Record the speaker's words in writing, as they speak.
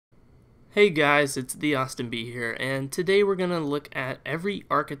Hey guys, it's TheAustinB here, and today we're going to look at every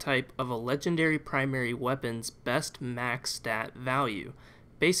archetype of a legendary primary weapon's best max stat value.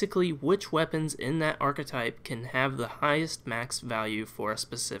 Basically, which weapons in that archetype can have the highest max value for a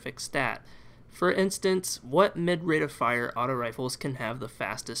specific stat. For instance, what mid-rate of fire auto rifles can have the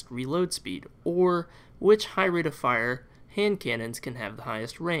fastest reload speed, or which high rate of fire hand cannons can have the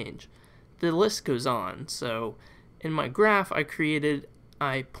highest range. The list goes on, so in my graph I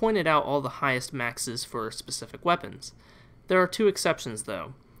pointed out all the highest maxes for specific weapons. There are two exceptions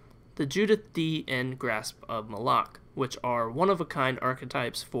though. The Judith D and Grasp of Malak, which are one-of-a-kind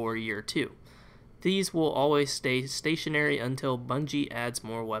archetypes for Year 2. These will always stay stationary until Bungie adds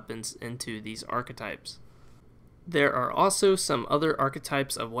more weapons into these archetypes. There are also some other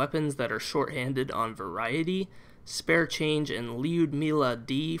archetypes of weapons that are shorthanded on variety. Spare Change and Lyudmila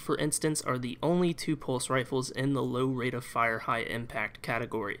D, for instance, are the only two pulse rifles in the low rate of fire high impact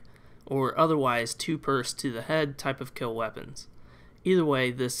category, or otherwise 2 bursts to the head type of kill weapons. Either way,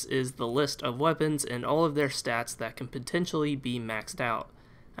 this is the list of weapons and all of their stats that can potentially be maxed out.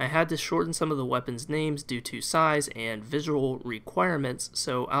 I had to shorten some of the weapons' names due to size and visual requirements,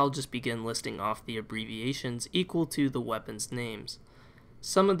 so I'll just begin listing off the abbreviations equal to the weapons' names.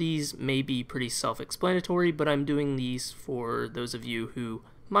 Some of these may be pretty self-explanatory, but I'm doing these for those of you who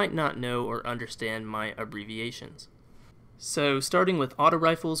might not know or understand my abbreviations. So starting with auto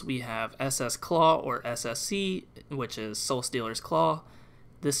rifles, we have SS Claw or SSC, which is Soul Stealer's Claw.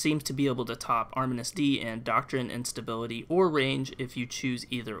 This seems to be able to top Arminus D and Doctrine Instability or Range if you choose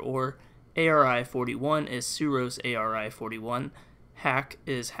either or. ARI 41 is Suros ARI 41. Hack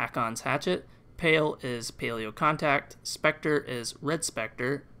is Hakon's Hatchet. Pale is Paleo Contact, Spectre is Red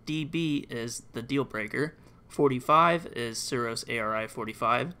Spectre, DB is the Deal Breaker, 45 is Suros ARI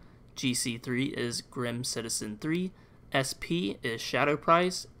 45, GC3 is Grim Citizen 3, SP is Shadow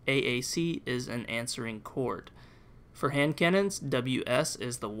Price, AAC is an Answering Chord. For hand cannons, WS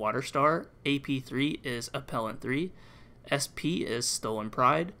is the Water Star, AP3 is Appellant 3, SP is Stolen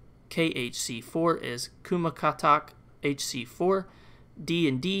Pride, KHC4 is Kumakatak HC4,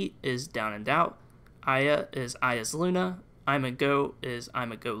 D&D is Down and Out, Aya is Aya's Luna, Imago is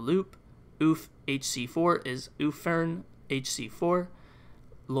Imago Loop, Oof HC4 is Oofern HC4,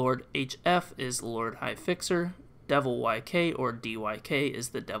 Lord HF is Lord High Fixer, Devil YK or DYK is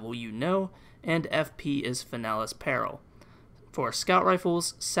the Devil You Know, and FP is Finalis Peril. For scout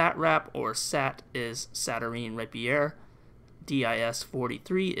rifles, Satrap or Sat is Saturnine Rapier, DIS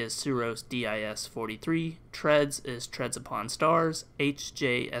 43 is Suros DIS 43, Treads is Treads Upon Stars,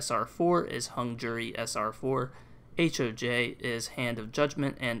 HJ SR4 is Hung Jury SR4, HOJ is Hand of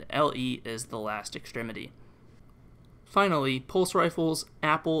Judgment, and LE is The Last Extremity. Finally, pulse rifles,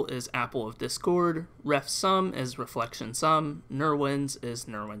 Apple is Apple of Discord, Ref Sum is Reflection Sum, Nerwin's is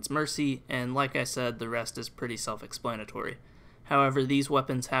Nerwin's Mercy, and like I said, the rest is pretty self-explanatory. However, these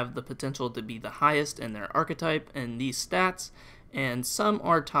weapons have the potential to be the highest in their archetype in these stats, and some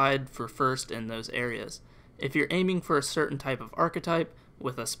are tied for first in those areas. If you're aiming for a certain type of archetype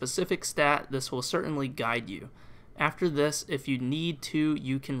with a specific stat, this will certainly guide you. After this, if you need to,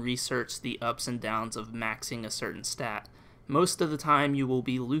 you can research the ups and downs of maxing a certain stat. Most of the time, you will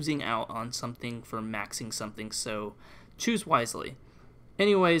be losing out on something for maxing something, so choose wisely.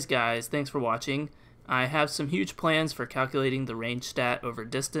 Anyways, guys, thanks for watching. I have some huge plans for calculating the range stat over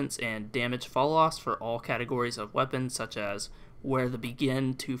distance and damage fall-offs for all categories of weapons, such as where they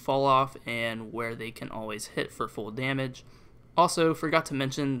begin to fall off and where they can always hit for full damage. Also, forgot to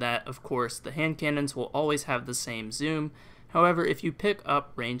mention that, of course, the hand cannons will always have the same zoom. However, if you pick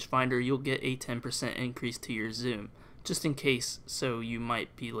up Rangefinder, you'll get a 10% increase to your zoom, just in case, so you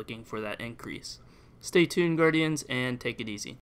might be looking for that increase. Stay tuned, Guardians, and take it easy.